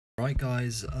Right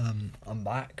guys, I'm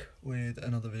back with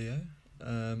another video.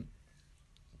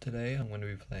 Today I'm going to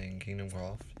be playing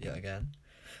Kingdomcraft yet again.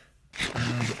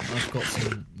 I've got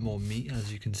some more meat,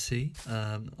 as you can see.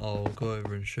 I'll go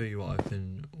over and show you what I've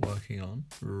been working on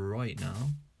right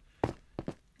now.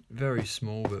 Very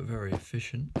small but very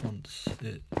efficient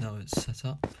now it's set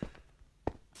up.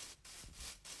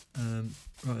 Right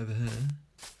over here,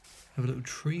 I have a little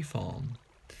tree farm.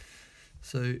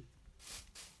 So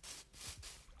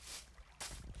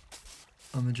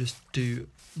I'm gonna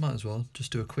might as well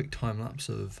just do a quick time lapse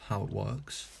of how it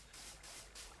works,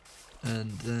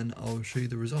 and then I'll show you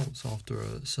the results after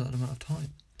a certain amount of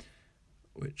time,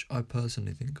 which I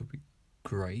personally think would be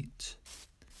great.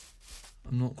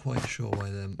 I'm not quite sure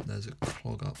why there's a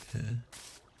clog up here.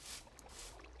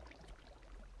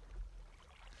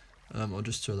 I'll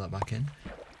just throw that back in.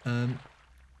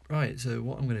 Right, so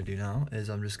what I'm gonna do now is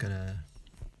I'm just gonna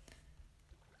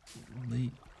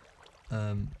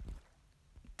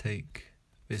take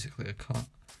basically a cut,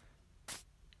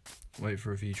 wait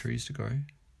for a few trees to grow.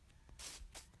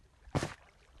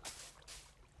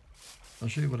 I'll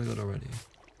show you what I got already.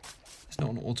 It's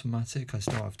not an automatic, I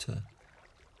still have to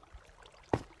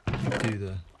do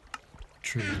the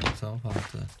trees myself. I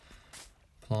have to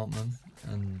plant them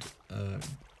and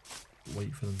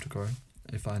wait for them to grow.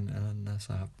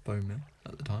 Unless I have bone meal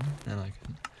at the time, then I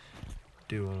can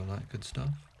do all of that good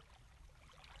stuff.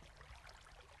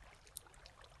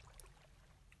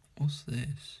 What's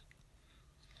this?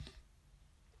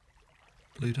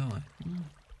 Blue dye.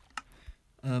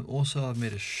 Also, I've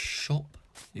made a shop.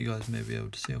 You guys may be able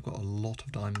to see I've got a lot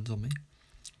of diamonds on me.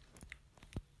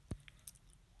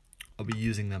 I'll be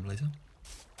using them later.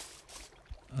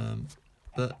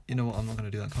 But you know what? I'm not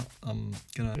going to do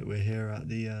that. We're here at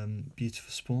the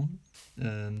beautiful spawn.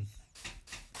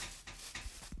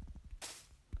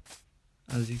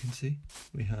 As you can see,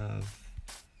 we have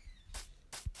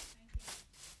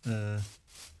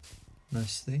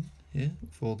nice thing here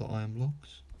for the iron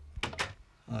blocks.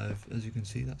 As you can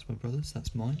see, that's my brother's,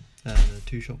 that's mine. There are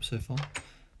 2 shops so far.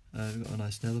 We've got a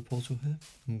nice nether portal here.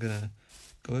 I'm gonna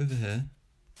go over here.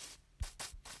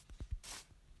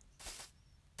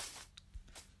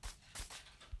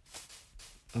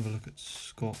 Have a look at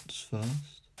Scott's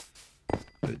first,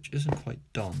 which isn't quite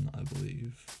done, I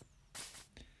believe.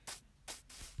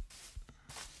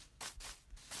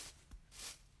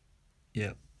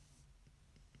 Yep.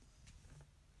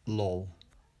 Lol.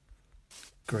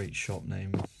 Great shop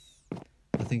name.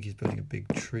 I think he's building a big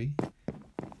tree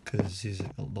because he's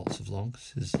got lots of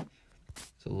logs. It's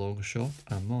a log shop,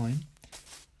 and mine,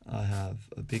 I have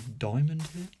a big diamond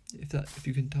here. If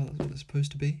you can tell, that's what it's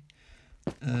supposed to be.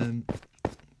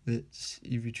 It's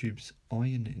YouTube's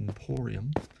Iron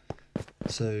Emporium.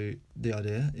 So the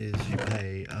idea is you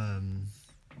pay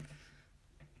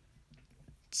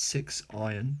 6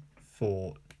 iron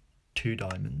for 2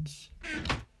 diamonds.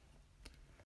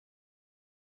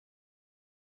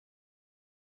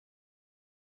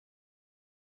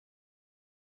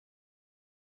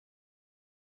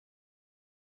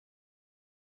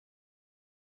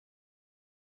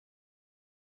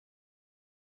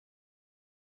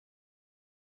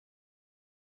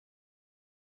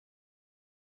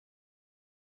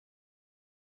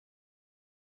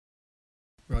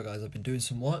 Right guys, I've been doing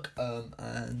some work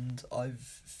and I've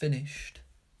finished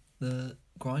the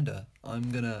grinder. I'm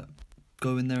gonna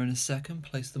go in there in a second,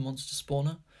 place the monster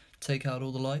spawner, take out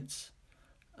all the lights,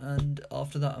 and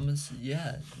after that we're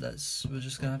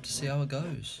just gonna have to see how it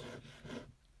goes.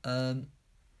 But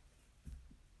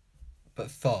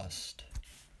first,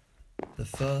 the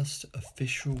first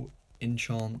official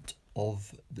enchant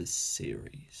of the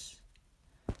series.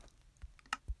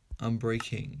 I'm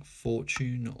breaking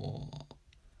fortune, or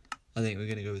I think we're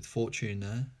going to go with fortune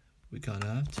there. We kind of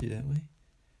have to, don't we?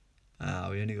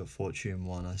 We only got fortune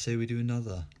 1. I say we do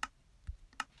another.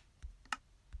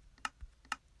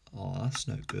 Oh, that's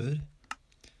no good.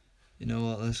 You know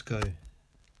what? Let's go.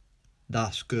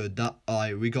 That's good.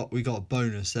 We got a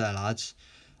bonus there, lads.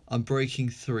 I'm breaking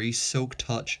 3, silk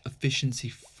touch, efficiency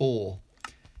 4.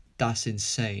 That's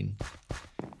insane.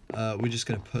 We're just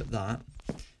going to put that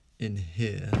in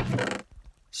here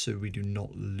so we do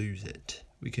not lose it.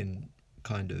 We can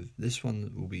this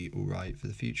one will be alright for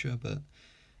the future, but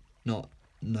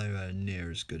nowhere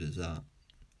near as good as that.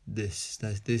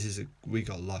 We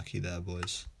got lucky there,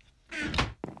 boys.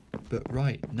 But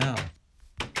right now,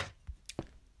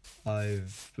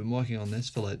 I've been working on this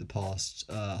for like the past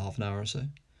half an hour or so,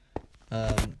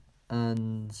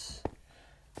 and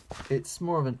it's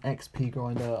more of an XP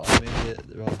grinder. I made it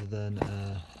rather than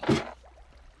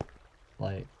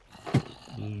like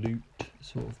loot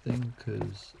sort of thing,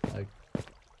 because I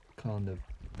kind of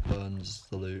burns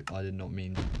the loot. I did not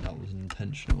mean that was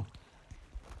intentional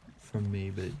from me,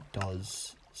 but it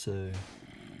does, so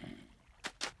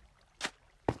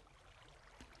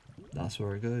that's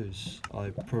where it goes. I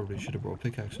probably should have brought a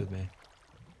pickaxe with me.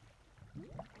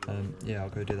 Yeah, I'll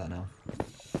go do that now.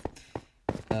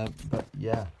 But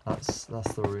yeah, that's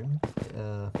the room.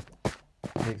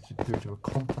 Takes you through to a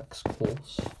complex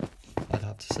course, I'd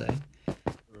have to say,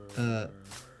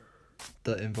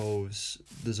 that involves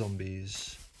the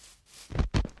zombies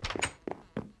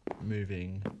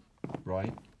moving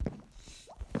right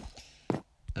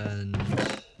and,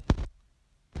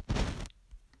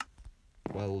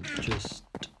 well, just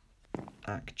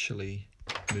actually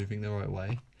moving the right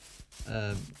way,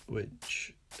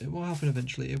 which it will happen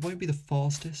eventually. It won't be the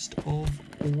fastest of all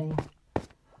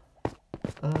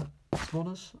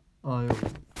spawners, I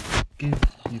will give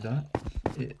you that.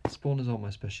 Spawners are my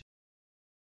specialty.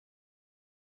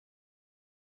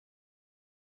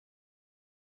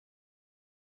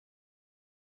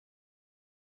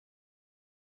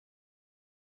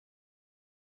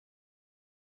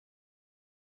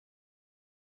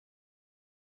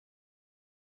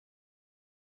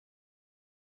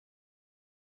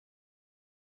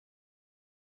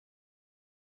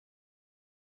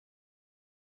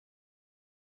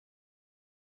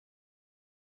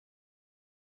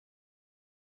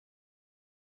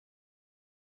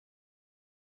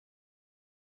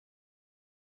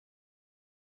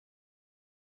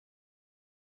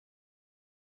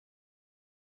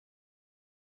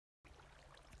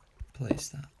 Place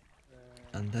that,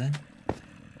 and then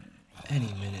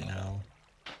any minute now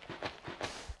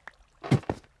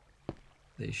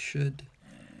they should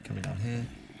coming down here.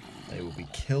 They will be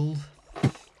killed,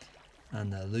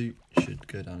 and their loot should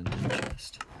go down into the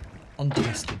chest.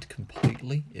 Untested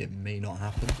completely, it may not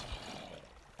happen,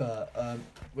 but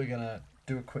we're gonna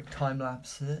do a quick time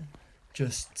lapse here,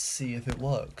 just see if it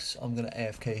works. I'm gonna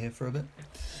AFK here for a bit,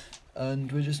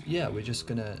 and we're just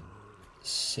gonna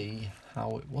see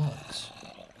how it works.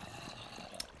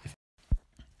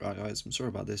 Right guys, I'm sorry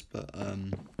about this, but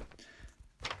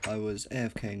I was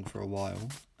AFKing for a while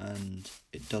and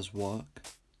it does work,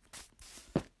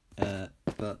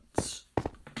 but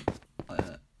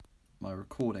my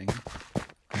recording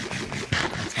actually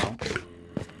cut out.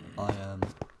 I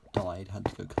died, had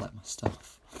to go collect my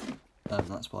stuff,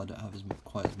 that's why I don't have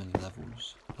quite as many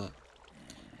levels, but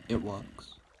it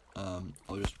works.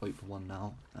 I'll just wait for one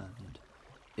now, and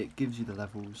it gives you the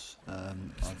levels.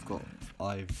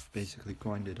 I've basically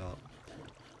grinded up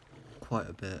quite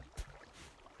a bit,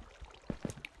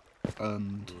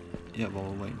 and yeah,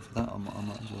 while we're waiting for that, I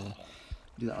might as well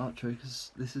do that outro,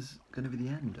 because this is going to be the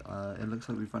end. It looks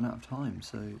like we've run out of time,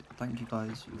 so thank you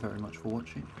guys very much for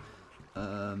watching.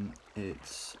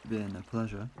 It's been a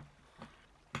pleasure.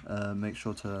 Make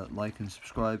sure to like and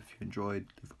subscribe if you enjoyed.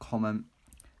 Leave a comment,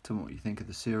 tell me what you think of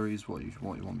the series, what you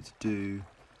want me to do.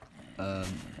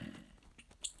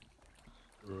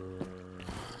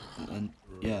 And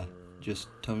yeah, just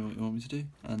tell me what you want me to do,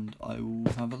 and I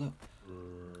will have a look.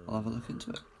 I'll have a look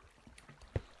into it.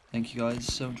 Thank you guys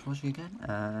so much for watching again,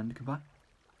 and goodbye.